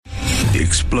The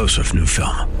explosive new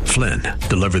film, Flynn,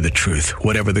 deliver the truth,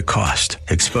 whatever the cost,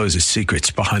 exposes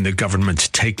secrets behind the government's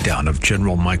takedown of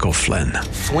General Michael Flynn.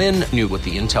 Flynn knew what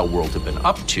the intel world had been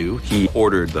up to. He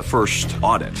ordered the first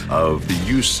audit of the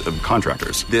use of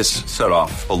contractors. This set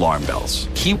off alarm bells.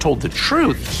 He told the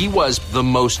truth. He was the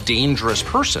most dangerous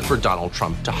person for Donald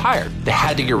Trump to hire. They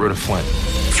had to get rid of Flynn.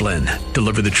 Flynn,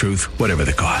 deliver the truth, whatever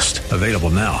the cost. Available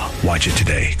now. Watch it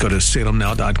today. Go to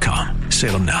salemnow.com.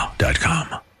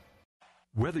 salemnow.com.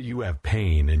 Whether you have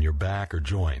pain in your back or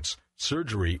joints,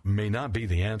 surgery may not be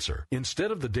the answer.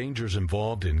 Instead of the dangers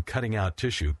involved in cutting out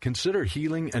tissue, consider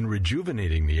healing and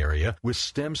rejuvenating the area with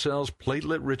stem cells,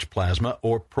 platelet-rich plasma,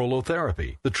 or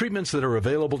prolotherapy. The treatments that are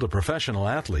available to professional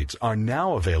athletes are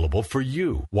now available for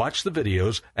you. Watch the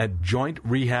videos at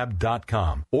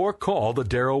jointrehab.com or call the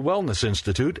Darrow Wellness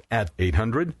Institute at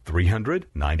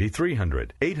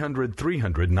 800-300-9300.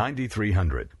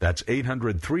 800-300-9300. That's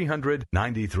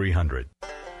 800-300-9300.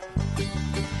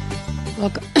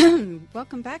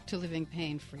 Welcome back to Living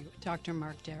Pain-Free with Dr.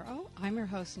 Mark Darrow. I'm your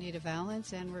host, Nita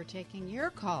Valens, and we're taking your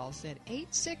calls at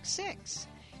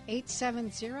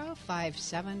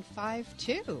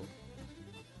 866-870-5752.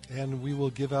 And we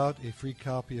will give out a free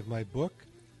copy of my book,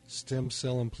 Stem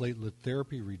Cell and Platelet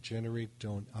Therapy, Regenerate,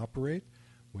 Don't Operate,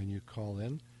 when you call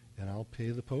in, and I'll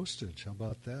pay the postage. How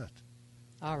about that?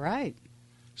 All right.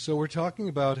 So we're talking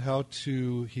about how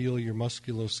to heal your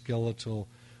musculoskeletal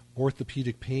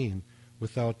orthopedic pain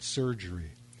without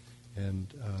surgery. And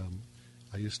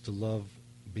I used to love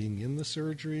being in the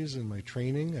surgeries in my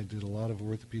training. I did a lot of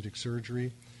orthopedic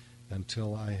surgery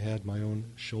until I had my own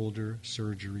shoulder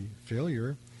surgery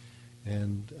failure.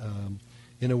 And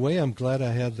in a way, I'm glad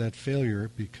I had that failure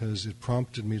because it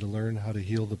prompted me to learn how to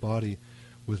heal the body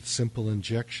with simple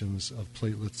injections of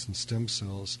platelets and stem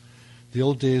cells. The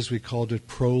old days we called it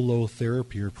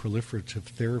prolotherapy or proliferative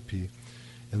therapy,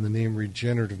 and the name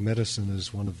regenerative medicine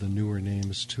is one of the newer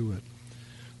names to it.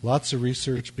 Lots of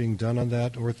research being done on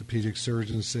that. Orthopedic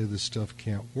surgeons say this stuff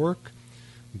can't work,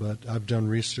 but I've done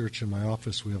research in my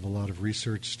office. We have a lot of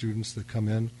research students that come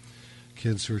in,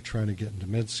 kids who are trying to get into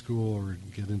med school or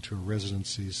get into a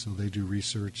residency, so they do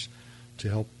research to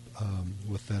help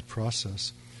with that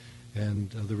process.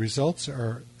 And the results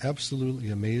are absolutely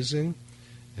amazing,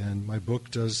 and my book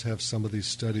does have some of these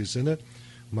studies in it.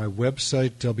 My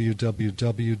website,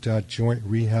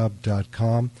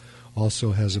 www.jointrehab.com,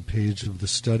 also has a page of the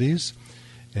studies,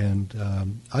 and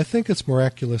I think it's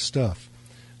miraculous stuff.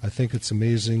 I think it's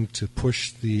amazing to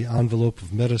push the envelope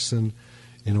of medicine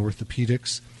in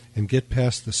orthopedics and get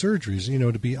past the surgeries. You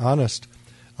know, to be honest,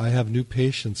 I have new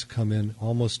patients come in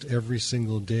almost every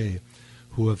single day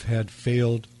who have had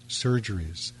failed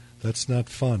surgeries. That's not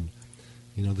fun.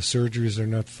 You know, the surgeries are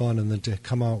not fun, and then to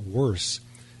come out worse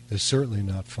is certainly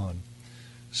not fun.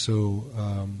 So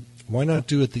why not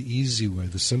do it the easy way,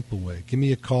 the simple way? Give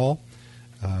me a call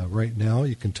right now.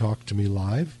 You can talk to me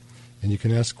live, and you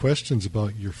can ask questions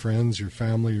about your friends, your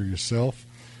family, or yourself,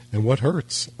 and what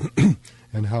hurts,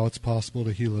 and how it's possible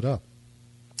to heal it up.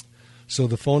 So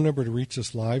the phone number to reach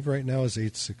us live right now is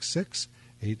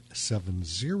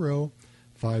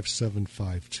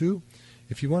 866-870-5752.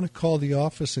 If you want to call the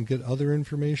office and get other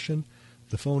information,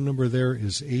 the phone number there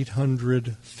is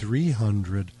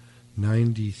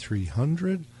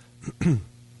 800-300-9300.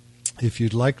 If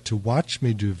you'd like to watch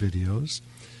me do videos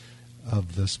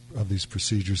of these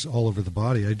procedures all over the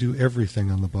body, I do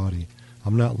everything on the body.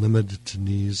 I'm not limited to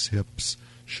knees, hips,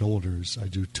 shoulders. I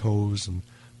do toes and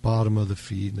bottom of the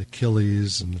feet and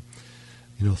Achilles and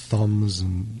thumbs,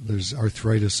 and there's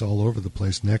arthritis all over the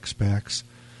place, necks, backs,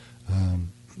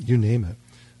 you name it.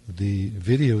 The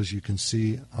videos you can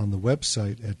see on the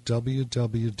website at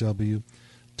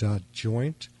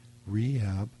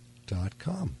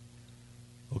www.jointrehab.com.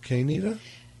 Okay, Nita?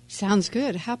 Sounds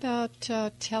good. How about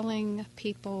telling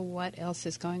people what else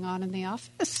is going on in the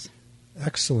office?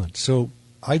 Excellent. So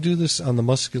I do this on the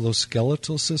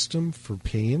musculoskeletal system for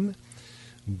pain,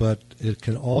 but it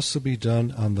can also be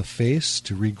done on the face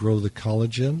to regrow the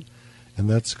collagen, and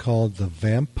that's called the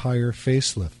vampire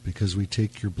facelift because we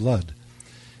take your blood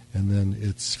and then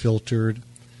it's filtered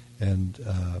and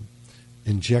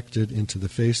injected into the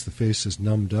face. The face is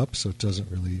numbed up so it doesn't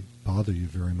really bother you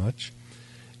very much.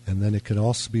 And then it can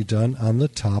also be done on the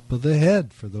top of the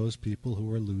head for those people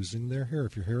who are losing their hair.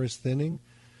 If your hair is thinning,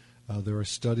 there are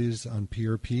studies on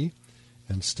PRP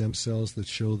and stem cells that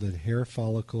show that hair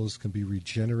follicles can be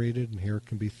regenerated and hair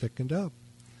can be thickened up.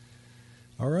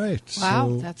 All right.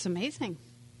 Wow, that's amazing.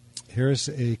 Here's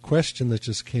a question that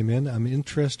just came in. I'm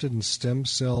interested in stem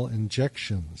cell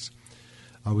injections.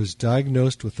 I was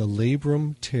diagnosed with a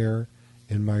labrum tear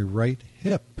in my right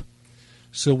hip.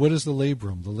 So what is the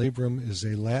labrum? The labrum is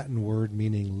a Latin word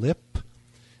meaning lip,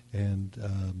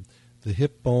 and the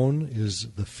hip bone is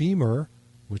the femur,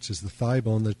 which is the thigh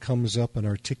bone that comes up and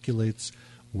articulates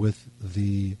with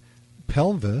the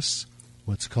pelvis,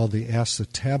 what's called the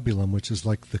acetabulum, which is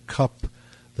like the cup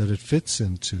that it fits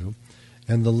into.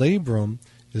 And the labrum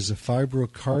is a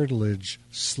fibrocartilage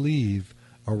sleeve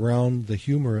around the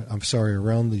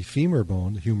around the femur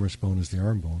bone. The humerus bone is the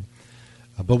arm bone.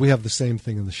 But we have the same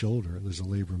thing in the shoulder. There's a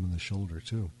labrum in the shoulder,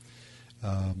 too.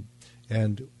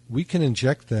 And we can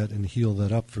inject that and heal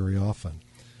that up very often.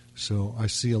 So I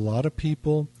see a lot of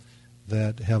people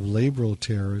that have labral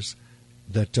tears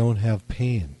that don't have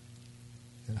pain.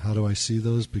 And how do I see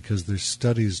those? Because there's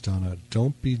studies done on it.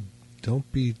 Don't be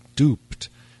duped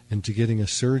into getting a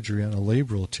surgery on a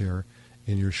labral tear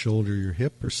in your shoulder, your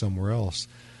hip, or somewhere else.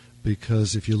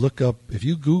 Because if you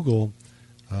Google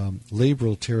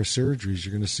labral tear surgeries,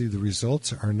 you're going to see the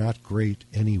results are not great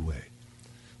anyway.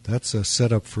 That's a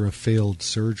setup for a failed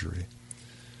surgery.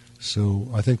 So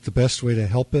I think the best way to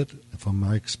help it, from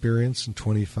my experience in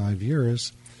 25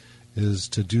 years, is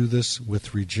to do this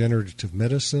with regenerative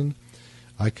medicine.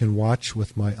 I can watch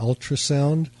with my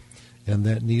ultrasound, and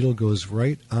that needle goes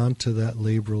right onto that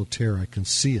labral tear. I can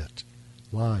see it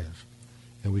live.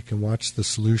 And we can watch the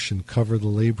solution cover the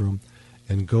labrum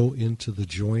and go into the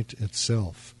joint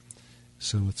itself.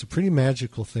 So it's a pretty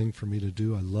magical thing for me to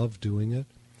do. I love doing it,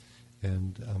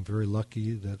 and I'm very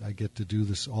lucky that I get to do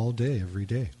this all day, every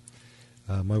day.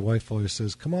 My wife always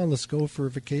says, "Come on, let's go for a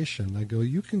vacation." I go,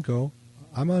 "You can go.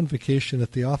 I'm on vacation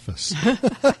at the office."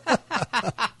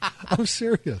 I'm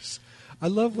serious. I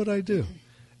love what I do.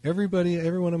 Every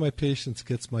one of my patients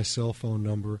gets my cell phone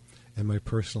number and my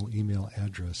personal email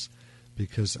address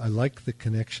because I like the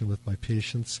connection with my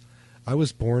patients. I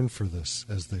was born for this,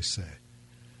 as they say.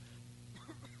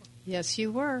 Yes,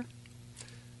 you were.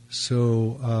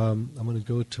 So I'm going to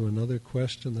go to another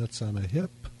question that's on a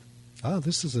hip.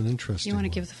 This is an interesting one. You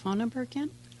want to give the phone number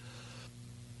again?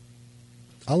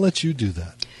 I'll let you do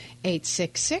that.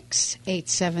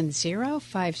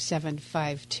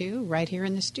 866-870-5752. Right here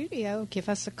in the studio. Give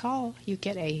us a call. You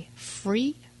get a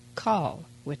free call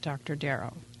with Dr.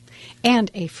 Darrow.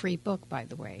 And a free book, by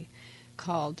the way,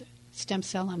 called Stem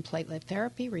Cell and Platelet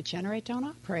Therapy, Regenerate, Don't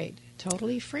Operate.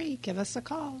 Totally free. Give us a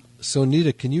call. So,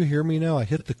 Nita, can you hear me now? I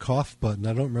hit the cough button.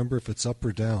 I don't remember if it's up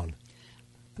or down.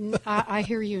 I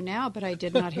hear you now, but I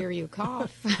did not hear you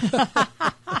cough.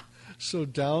 So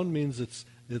down means it's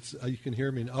you can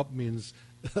hear me, and up means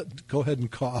go ahead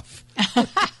and cough.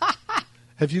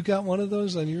 Have you got one of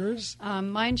those on yours?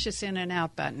 Mine's just in and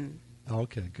out button.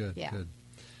 Okay, good, Yeah. good.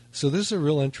 So this is a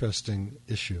real interesting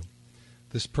issue.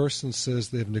 This person says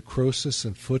they have necrosis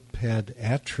and foot pad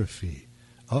atrophy.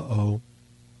 Uh-oh.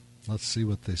 Let's see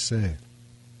what they say.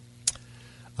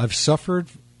 I've suffered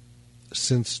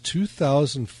since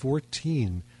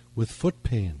 2014 with foot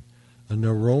pain, a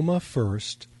neuroma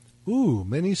first,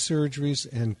 many surgeries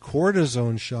and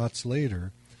cortisone shots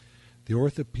later. The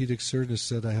orthopedic surgeon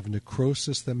said I have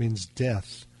necrosis, that means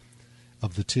death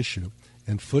of the tissue,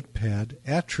 and foot pad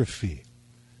atrophy.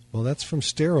 Well, that's from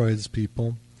steroids,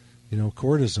 people.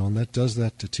 Cortisone, that does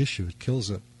that to tissue. It kills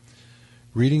it.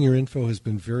 Reading your info has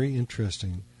been very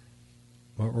interesting.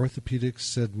 My orthopedic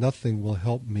said nothing will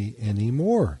help me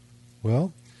anymore.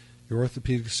 Well, your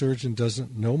orthopedic surgeon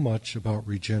doesn't know much about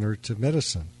regenerative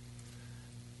medicine,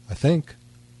 I think.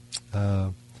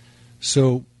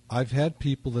 So I've had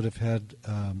people that have had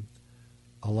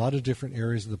a lot of different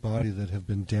areas of the body that have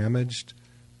been damaged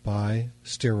by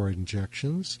steroid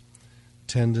injections,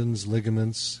 tendons,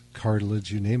 ligaments,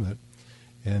 cartilage, you name it.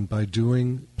 And by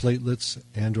doing platelets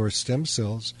and or stem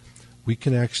cells, we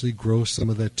can actually grow some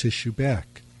of that tissue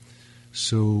back.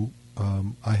 So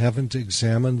I haven't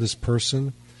examined this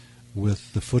person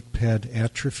with the foot pad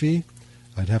atrophy.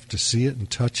 I'd have to see it and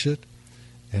touch it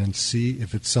and see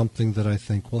if it's something that I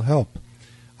think will help.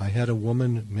 I had a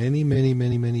woman many, many,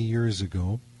 many, many years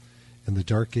ago in the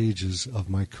dark ages of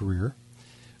my career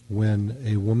when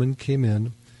a woman came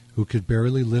in who could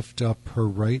barely lift up her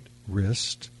right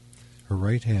wrist, her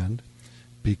right hand,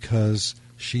 because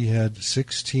she had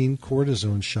 16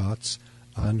 cortisone shots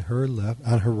on her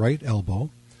right elbow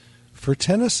for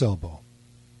tennis elbow.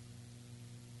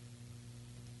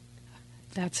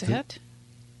 That's it?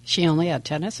 She only had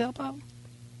tennis elbow?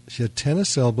 She had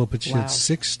tennis elbow, but she Wow. had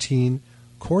 16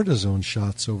 cortisone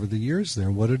shots over the years there.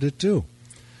 And what did it do?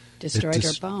 Destroyed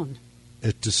her bone.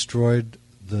 It destroyed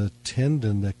the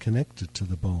tendon that connected to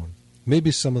the bone.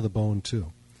 Maybe some of the bone,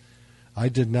 too. I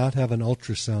did not have an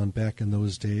ultrasound back in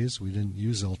those days. We didn't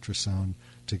use ultrasound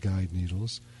to guide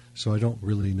needles, so I don't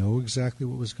really know exactly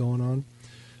what was going on.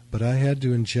 But I had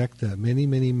to inject that many,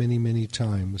 many, many, many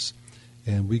times,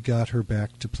 and we got her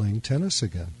back to playing tennis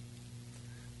again.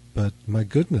 But my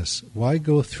goodness, why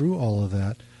go through all of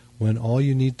that when all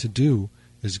you need to do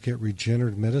is get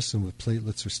regenerative medicine with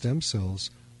platelets or stem cells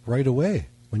right away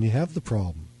when you have the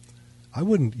problem? I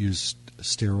wouldn't use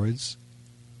steroids.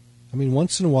 I mean,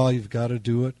 once in a while you've got to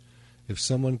do it. If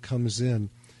someone comes in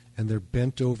and they're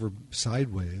bent over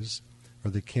sideways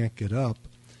or they can't get up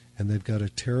and they've got a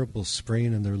terrible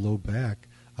sprain in their low back,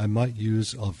 I might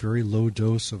use a very low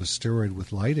dose of a steroid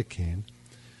with lidocaine,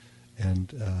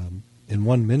 and in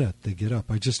 1 minute they get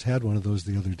up. I just had one of those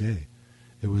the other day.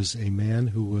 It was a man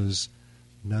who was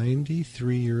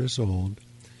 93 years old,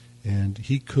 and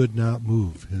he could not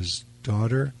move. His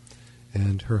daughter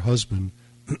and her husband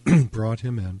brought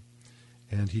him in,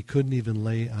 and he couldn't even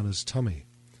lay on his tummy.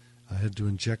 I had to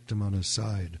inject him on his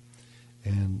side.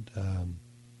 And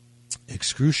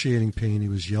excruciating pain. He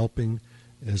was yelping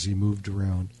as he moved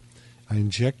around. I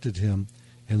injected him,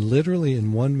 and literally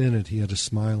in 1 minute he had a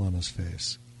smile on his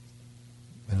face.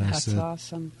 And That's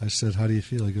awesome. I said, how do you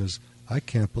feel? He goes, I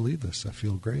can't believe this. I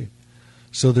feel great.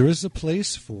 So there is a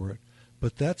place for it,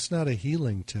 but that's not a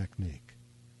healing technique.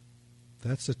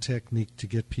 That's a technique to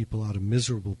get people out of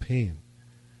miserable pain.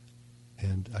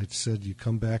 And I said, you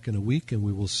come back in a week and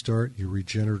we will start your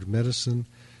regenerative medicine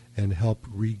and help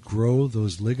regrow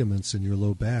those ligaments in your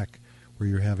low back where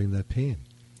you're having that pain.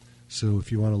 So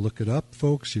if you want to look it up,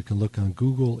 folks, you can look on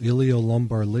Google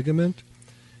iliolumbar ligament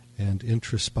and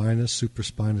intraspinous,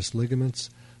 supraspinous ligaments.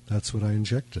 That's what I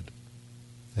injected.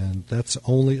 And it's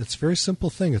a very simple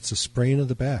thing. It's a sprain of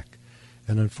the back.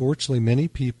 And unfortunately, many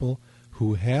people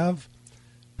who have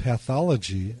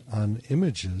pathology on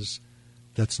images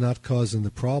that's not causing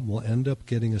the problem will end up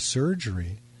getting a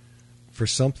surgery for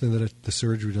something that the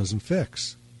surgery doesn't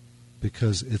fix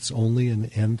because it's only an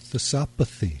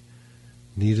enthesopathy.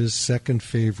 Nita's second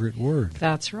favorite word.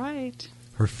 That's right.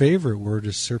 Her favorite word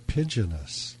is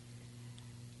serpiginous.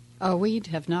 Oh, we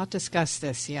have not discussed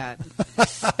this yet.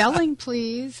 Spelling,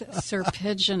 please.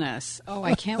 Serpiginous. Oh,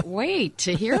 I can't wait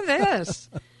to hear this.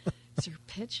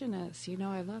 Serpiginous. You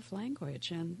know, I love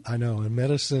language. And I know. And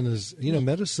medicine is,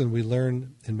 medicine, we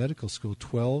learn in medical school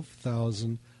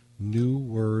 12,000 new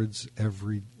words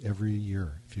every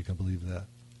year, if you can believe that.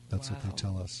 That's Wow. what they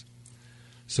tell us.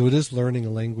 So it is learning a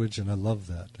language, and I love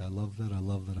that. I love that. I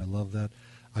love that. I love that.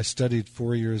 I studied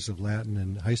 4 years of Latin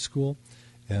in high school,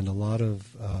 and a lot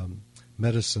of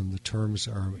medicine, the terms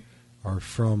are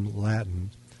from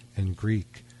Latin and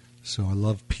Greek. So I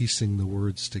love piecing the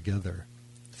words together.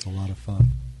 It's a lot of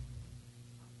fun.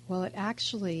 well, it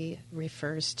actually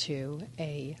refers to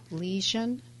a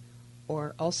lesion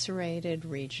or ulcerated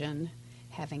region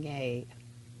having a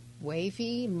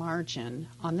wavy margin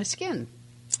on the skin.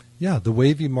 Yeah, the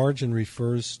wavy margin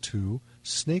refers to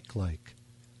snake-like.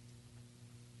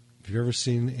 Have you ever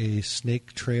seen a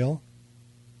snake trail?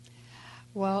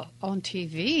 Well, on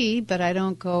TV, but I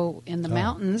don't go in the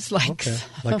mountains like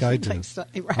I do.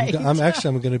 Right. I'm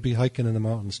going to be hiking in the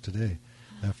mountains today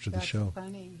after the That's show.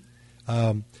 funny.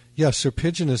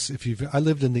 Serpiginous. I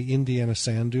lived in the Indiana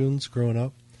sand dunes growing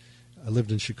up. I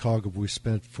lived in Chicago, but we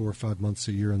spent 4 or 5 months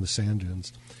a year in the sand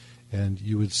dunes, and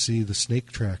you would see the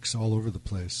snake tracks all over the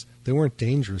place. They weren't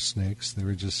dangerous snakes. They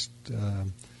were just I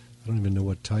don't even know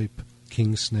what type.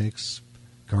 King snakes,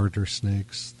 garter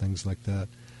snakes, things like that.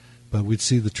 But we'd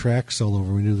see the tracks all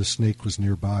over. We knew the snake was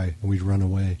nearby, and we'd run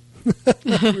away.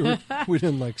 we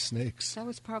didn't like snakes. That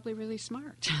was probably really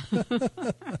smart.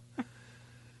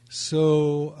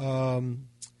 So,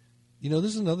 this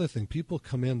is another thing. People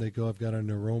come in, they go, I've got a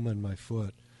neuroma in my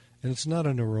foot. And it's not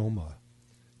a neuroma.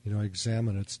 I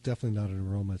examine it. It's definitely not a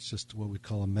neuroma. It's just what we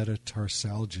call a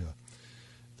metatarsalgia.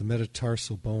 The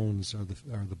metatarsal bones are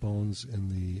the bones in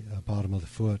the bottom of the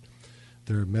foot.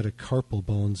 They're metacarpal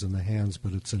bones in the hands,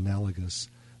 but it's anomalous,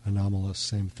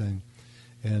 same thing.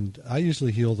 And I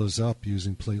usually heal those up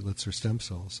using platelets or stem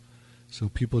cells. So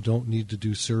people don't need to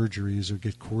do surgeries or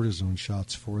get cortisone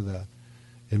shots for that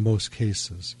in most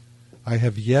cases. I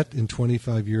have yet in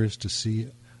 25 years to see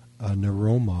a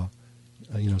neuroma,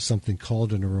 something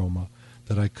called a neuroma,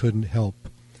 that I couldn't help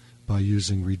by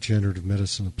using regenerative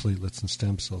medicine of platelets and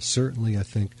stem cells. Certainly I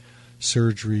think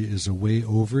surgery is a way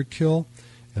overkill,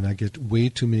 and I get way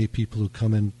too many people who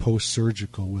come in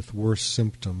post-surgical with worse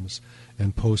symptoms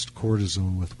and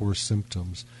post-cortisone with worse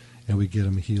symptoms, and we get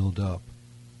them healed up.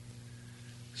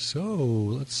 So,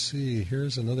 let's see.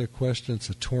 Here's another question. It's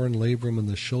a torn labrum in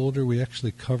the shoulder. We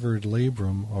actually covered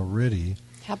labrum already.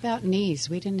 How about knees?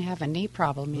 We didn't have a knee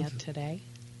problem yet today.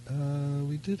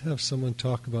 We did have someone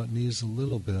talk about knees a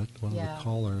little bit, one of the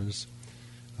callers.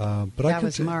 But that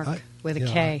was Mark with a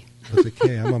K. With a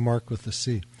K. I'm a Mark with a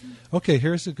C. Okay,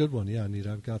 here's a good one. Yeah,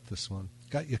 Nita, I've got this one.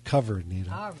 Got you covered,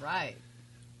 Nita. All right.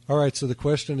 All right, so the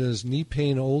question is knee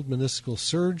pain, old meniscal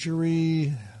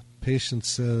surgery. Patient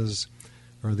says,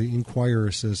 or the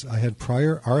inquirer says, I had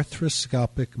prior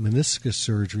arthroscopic meniscus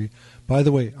surgery. By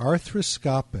the way,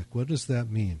 arthroscopic, what does that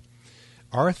mean?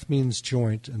 Arth means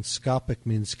joint and scopic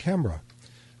means camera.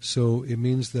 So it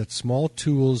means that small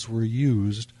tools were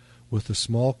used with a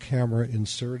small camera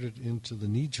inserted into the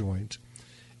knee joint.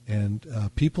 And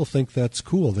people think that's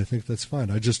cool. They think that's fine.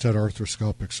 I just had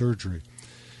arthroscopic surgery.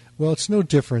 Well, it's no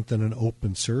different than an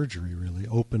open surgery, really.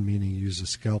 Open meaning you use a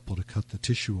scalpel to cut the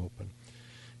tissue open.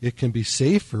 It can be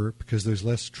safer because there's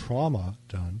less trauma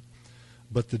done,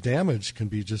 but the damage can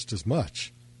be just as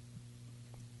much.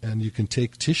 And you can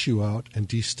take tissue out and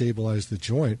destabilize the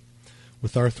joint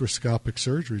with arthroscopic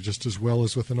surgery just as well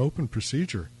as with an open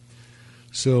procedure.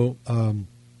 So a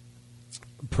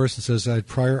person says, I had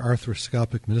prior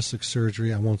arthroscopic meniscus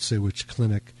surgery. I won't say which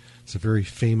clinic. It's a very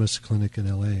famous clinic in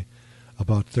L.A.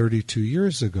 about 32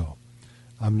 years ago.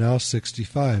 I'm now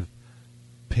 65.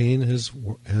 Pain has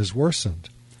worsened.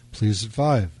 Please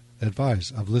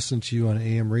advise. I've listened to you on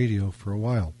AM radio for a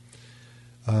while.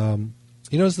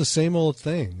 It's the same old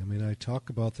thing. I mean, I talk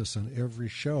about this on every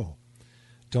show.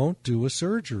 Don't do a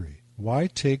surgery. Why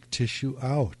take tissue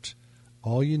out?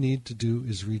 All you need to do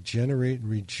is regenerate and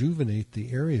rejuvenate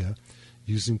the area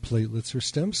using platelets or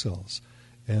stem cells.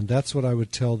 And that's what I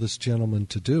would tell this gentleman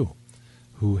to do,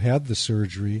 who had the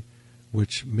surgery,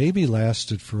 which maybe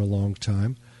lasted for a long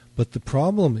time. But the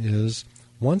problem is,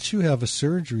 once you have a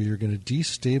surgery, you're going to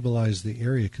destabilize the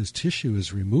area because tissue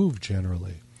is removed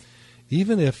generally.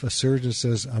 Even if a surgeon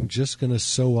says, I'm just going to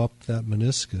sew up that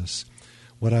meniscus,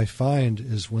 what I find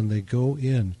is when they go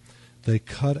in, they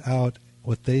cut out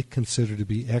what they consider to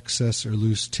be excess or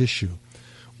loose tissue,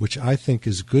 which I think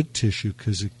is good tissue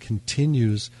because it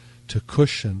continues to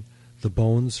cushion the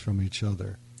bones from each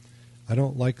other. I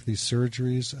don't like these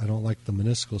surgeries. I don't like the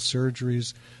meniscal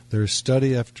surgeries. There's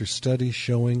study after study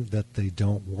showing that they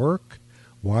don't work.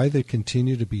 Why they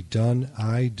continue to be done,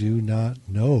 I do not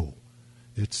know.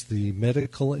 It's the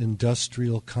medical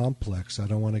industrial complex. I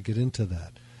don't want to get into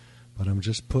that, but I'm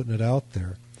just putting it out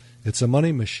there. It's a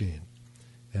money machine.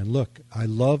 And look, I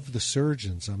love the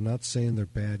surgeons. I'm not saying they're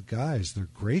bad guys. They're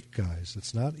great guys.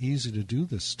 It's not easy to do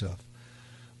this stuff.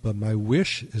 But my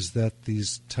wish is that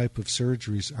these type of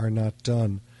surgeries are not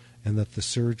done and that the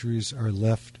surgeries are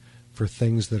left for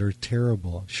things that are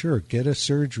terrible. Sure, get a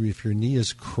surgery if your knee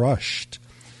is crushed.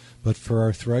 But for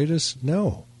arthritis,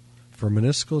 no. For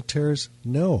meniscal tears,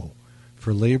 no.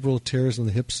 For labral tears in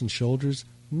the hips and shoulders,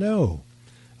 no.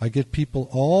 I get people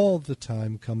all the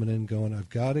time coming in going,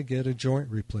 I've got to get a joint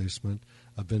replacement.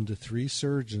 I've been to 3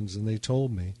 surgeons and they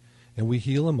told me. And we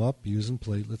heal them up using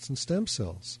platelets and stem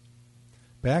cells.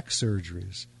 Back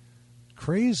surgeries.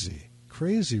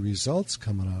 Crazy results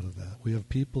coming out of that. We have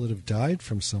people that have died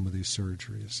from some of these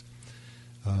surgeries.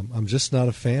 I'm just not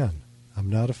a fan.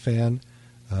 I'm not a fan.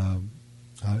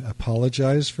 I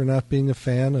apologize for not being a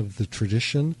fan of the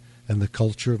tradition and the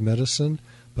culture of medicine,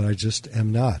 but I just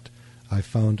am not. I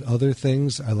found other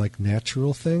things. I like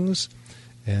natural things,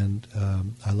 and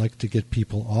I like to get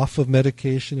people off of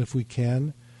medication if we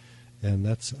can, and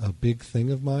that's a big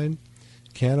thing of mine.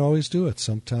 Can't always do it.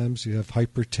 Sometimes you have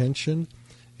hypertension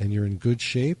and you're in good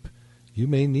shape. You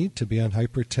may need to be on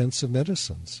hypertensive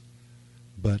medicines.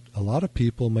 But a lot of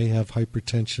people may have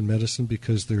hypertension medicine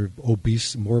because they're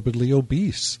obese, morbidly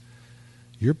obese.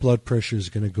 Your blood pressure is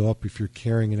going to go up if you're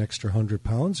carrying an extra 100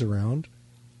 pounds around.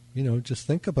 Just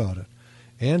think about it.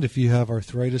 And if you have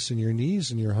arthritis in your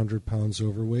knees and you're 100 pounds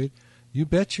overweight, you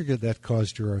bet that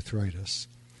caused your arthritis.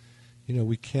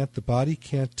 The body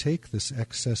can't take this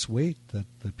excess weight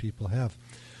that people have.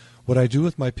 What I do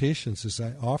with my patients is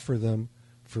I offer them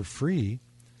for free,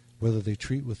 whether they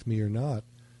treat with me or not,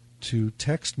 to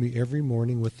text me every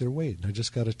morning with their weight. And I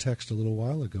just got a text a little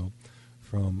while ago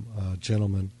from a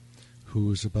gentleman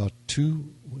who is about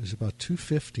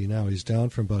 250 now. He's down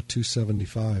from about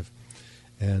 275.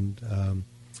 And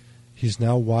he's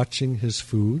now watching his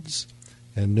foods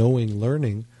and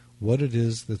learning what it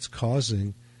is that's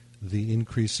causing the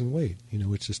increase in weight,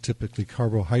 which is typically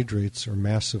carbohydrates or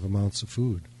massive amounts of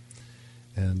food.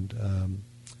 And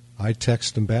I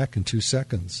text him back in 2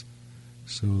 seconds.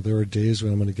 So there are days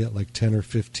when I'm going to get like 10 or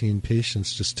 15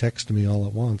 patients just texting me all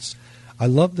at once. I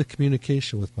love the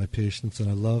communication with my patients, and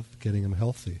I love getting them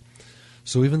healthy.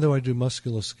 So even though I do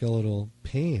musculoskeletal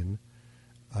pain,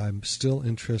 I'm still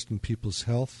interested in people's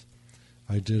health.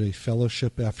 I did a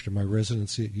fellowship after my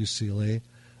residency at UCLA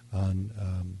on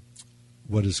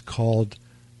what is called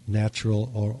natural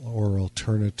or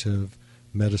alternative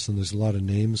medicine. There's a lot of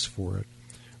names for it.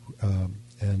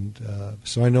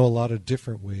 So I know a lot of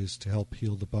different ways to help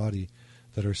heal the body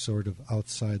that are sort of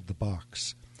outside the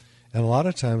box. And a lot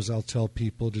of times I'll tell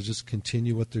people to just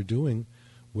continue what they're doing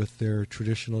with their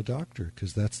traditional doctor,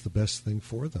 because that's the best thing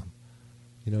for them.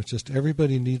 It's just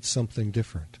everybody needs something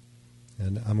different.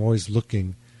 And I'm always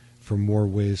looking for more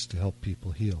ways to help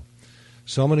people heal.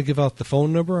 So I'm going to give out the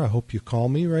phone number. I hope you call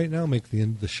me right now, make the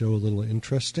end of the show a little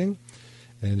interesting.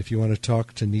 And if you want to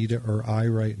talk to Nita or I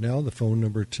right now, the phone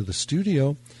number to the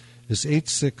studio is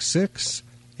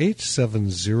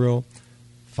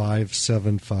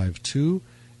 866-870-5752.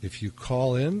 If you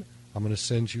call in, I'm going to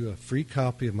send you a free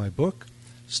copy of my book,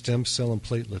 Stem Cell and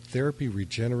Platelet Therapy,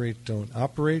 Regenerate, Don't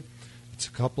Operate. It's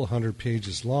a couple hundred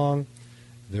pages long.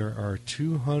 There are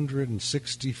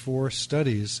 264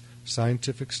 studies,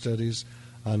 scientific studies,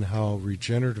 on how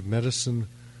regenerative medicine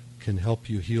can help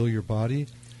you heal your body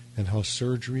and how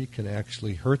surgery can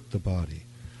actually hurt the body.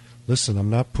 Listen,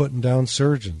 I'm not putting down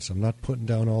surgeons. I'm not putting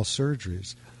down all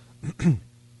surgeries. I'm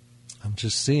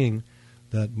just seeing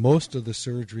that most of the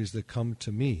surgeries that come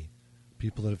to me,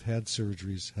 people that have had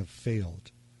surgeries, have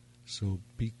failed. So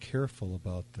be careful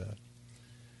about that.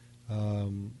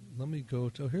 Let me go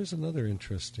to, here's another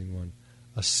interesting one.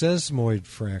 A sesamoid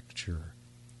fracture.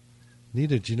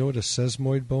 Nita, do you know what a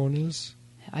sesamoid bone is?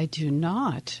 I do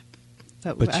not.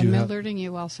 But I'm alerting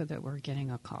you also that we're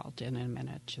getting a call in a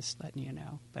minute, just letting you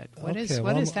know. But what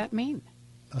does that mean?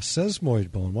 A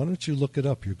sesamoid bone. Why don't you look it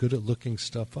up? You're good at looking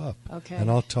stuff up. Okay.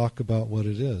 And I'll talk about what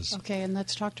it is. Okay, and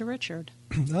let's talk to Richard.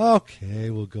 Okay,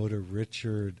 we'll go to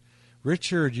Richard.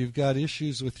 Richard, you've got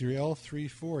issues with your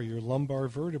L3-4, your lumbar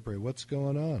vertebrae. What's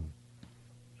going on?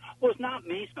 Well, it's not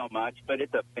me so much, but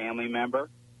it's a family member.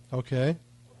 Okay.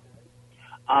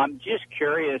 I'm just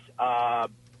curious,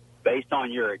 based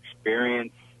on your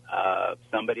experience,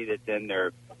 somebody that's in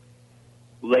their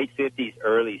late 50s,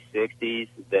 early 60s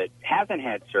that hasn't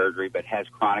had surgery but has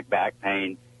chronic back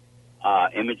pain,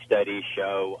 image studies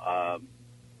show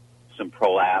some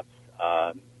prolapse,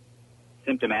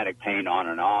 symptomatic pain on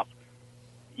and off.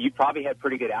 You probably had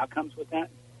pretty good outcomes with that?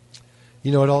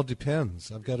 It all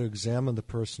depends. I've got to examine the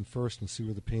person first and see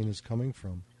where the pain is coming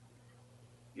from.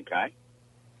 Okay.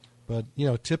 But,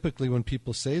 typically when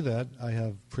people say that, I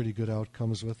have pretty good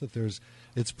outcomes with it.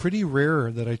 It's pretty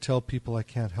rare that I tell people I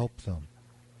can't help them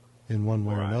in one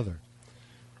way or another.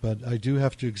 But I do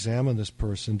have to examine this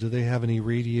person. Do they have any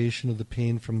radiation of the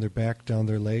pain from their back down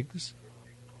their legs?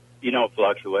 It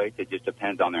fluctuates. It just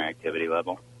depends on their activity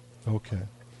level. Okay.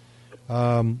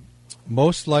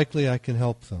 Most likely I can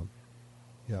help them.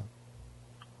 Yeah.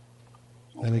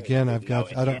 Okay. And again, I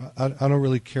don't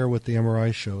really care what the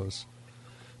MRI shows,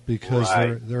 because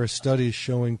there are studies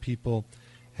showing people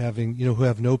having, who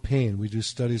have no pain. We do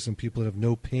studies on people that have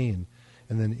no pain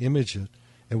and then image it,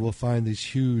 and we'll find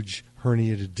these huge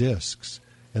herniated discs,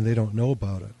 and they don't know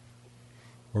about it.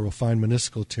 Or we'll find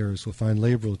meniscal tears, we'll find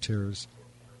labral tears.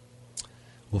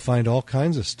 We'll find all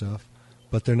kinds of stuff,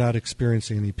 but they're not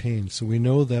experiencing any pain. So we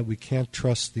know that we can't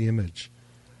trust the image.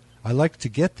 I like to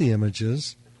get the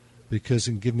images because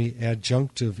it can give me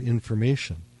adjunctive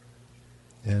information.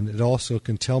 And it also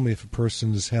can tell me if a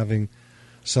person is having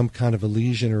some kind of a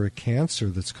lesion or a cancer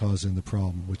that's causing the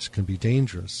problem, which can be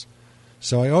dangerous.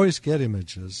 So I always get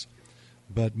images,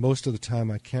 but most of the time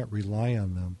I can't rely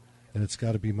on them, and it's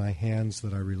got to be my hands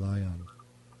that I rely on.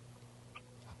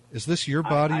 Is this your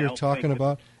body you're talking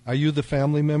about? Are you the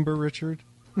family member, Richard?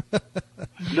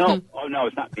 No. Oh, no,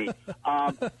 it's not me. So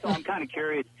I'm kind of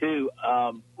curious, too.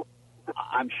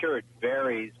 I'm sure it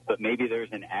varies, but maybe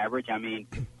there's an average. I mean,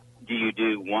 do you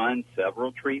do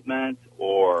several treatments,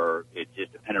 or it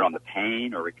just depended on the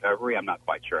pain or recovery? I'm not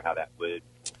quite sure how that would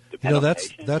depend on the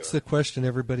patient. That's the question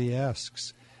everybody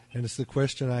asks, and it's the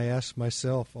question I ask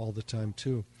myself all the time,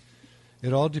 too.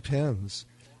 It all depends.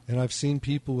 And I've seen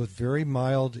people with very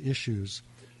mild issues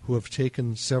who have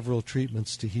taken several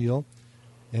treatments to heal,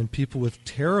 and people with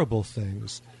terrible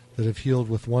things that have healed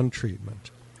with one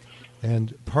treatment.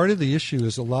 And part of the issue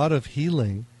is a lot of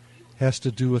healing has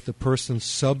to do with the person's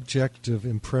subjective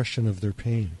impression of their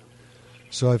pain.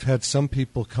 So I've had some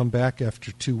people come back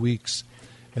after 2 weeks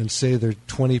and say they're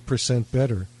 20%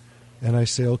 better. And I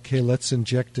say, okay, let's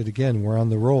inject it again. We're on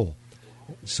the roll,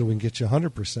 so we can get you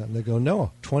 100%. And they go,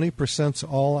 no, 20%'s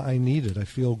all I needed. I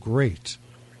feel great.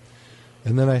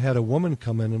 And then I had a woman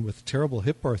come in with terrible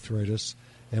hip arthritis,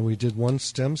 and we did one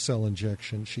stem cell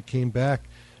injection. She came back,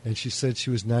 and she said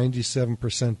she was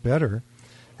 97% better.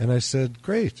 And I said,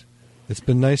 great. It's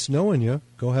been nice knowing you.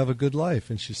 Go have a good life.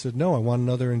 And she said, no, I want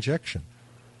another injection.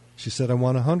 She said, I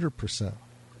want 100%.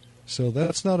 So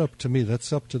that's not up to me.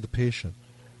 That's up to the patient.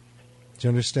 Do you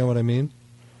understand what I mean?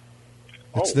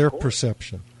 It's their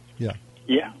perception. Yeah.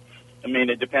 Yeah. I mean,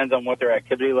 it depends on what their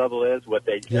activity level is, what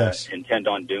they intend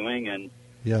on doing, and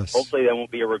hopefully they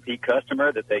won't be a repeat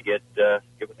customer, that they get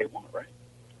what they want, right?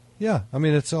 Yeah. I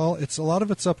mean, it's a lot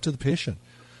of it's up to the patient.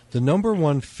 The number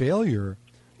one failure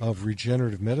of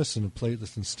regenerative medicine of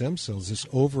platelets and stem cells is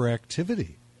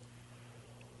overactivity.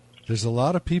 There's a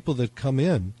lot of people that come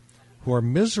in who are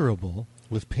miserable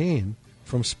with pain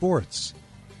from sports,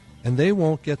 and they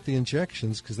won't get the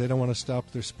injections because they don't want to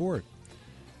stop their sport.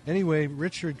 Anyway,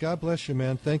 Richard, God bless you,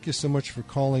 man. Thank you so much for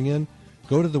calling in.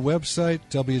 Go to the website,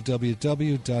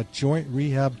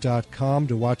 www.jointrehab.com,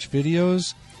 to watch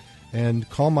videos, and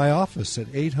call my office at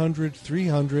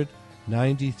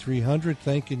 800-300-9300.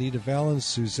 Thank you, Nita Valens,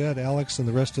 Suzette, Alex, and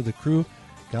the rest of the crew.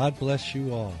 God bless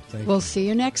you all. Thank you. We'll see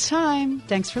you next time.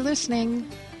 Thanks for listening.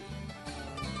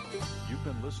 You've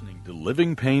been listening to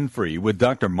Living Pain-Free with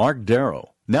Dr. Mark Darrow.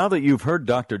 Now that you've heard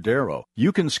Dr. Darrow,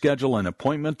 you can schedule an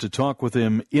appointment to talk with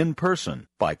him in person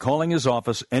by calling his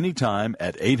office anytime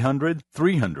at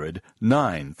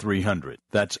 800-300-9300.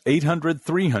 That's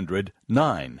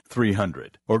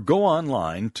 800-300-9300. Or go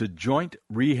online to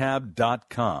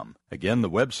jointrehab.com. Again, the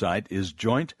website is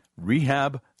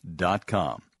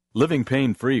jointrehab.com. Living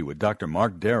Pain-Free with Dr.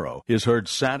 Mark Darrow is heard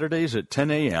Saturdays at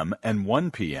 10 a.m. and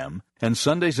 1 p.m. and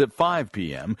Sundays at 5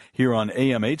 p.m. here on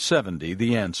AM 870,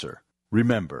 The Answer.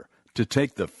 Remember, to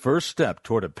take the first step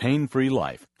toward a pain-free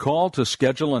life, call to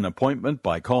schedule an appointment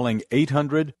by calling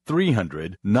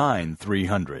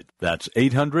 800-300-9300. That's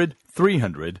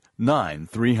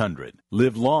 800-300-9300.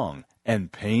 Live long and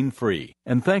pain-free.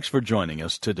 And thanks for joining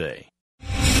us today.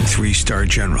 3-star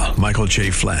General Michael J.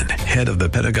 Flynn, head of the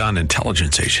Pentagon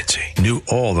Intelligence Agency, knew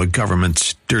all the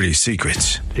government's dirty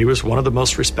secrets. He was one of the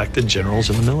most respected generals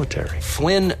in the military.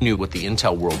 Flynn knew what the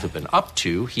intel world had been up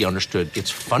to. He understood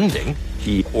its funding.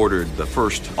 He ordered the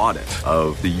first audit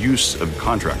of the use of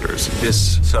contractors.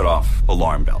 This set off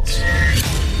alarm bells.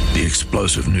 The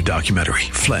explosive new documentary,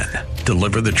 Flynn,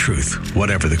 Deliver the Truth,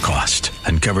 Whatever the Cost,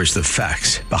 uncovers the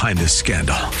facts behind this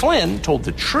scandal. Flynn told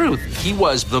the truth. He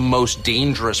was the most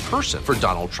dangerous person for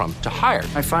Donald Trump to hire.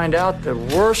 I find out the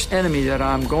worst enemy that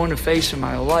I'm going to face in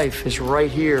my life is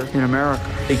right here in America.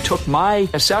 They took my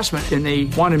assessment and they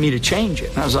wanted me to change it.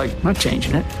 And I was like, I'm not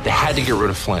changing it. They had to get rid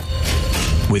of Flynn.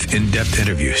 With in-depth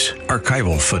interviews,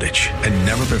 archival footage, and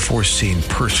never-before-seen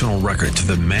personal records of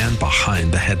the man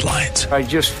behind the headlines. I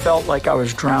just felt like I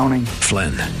was drowning.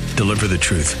 Flynn, Deliver the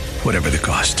Truth, Whatever the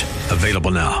Cost.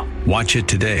 Available now. Watch it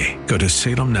today. Go to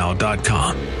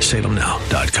salemnow.com.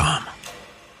 salemnow.com.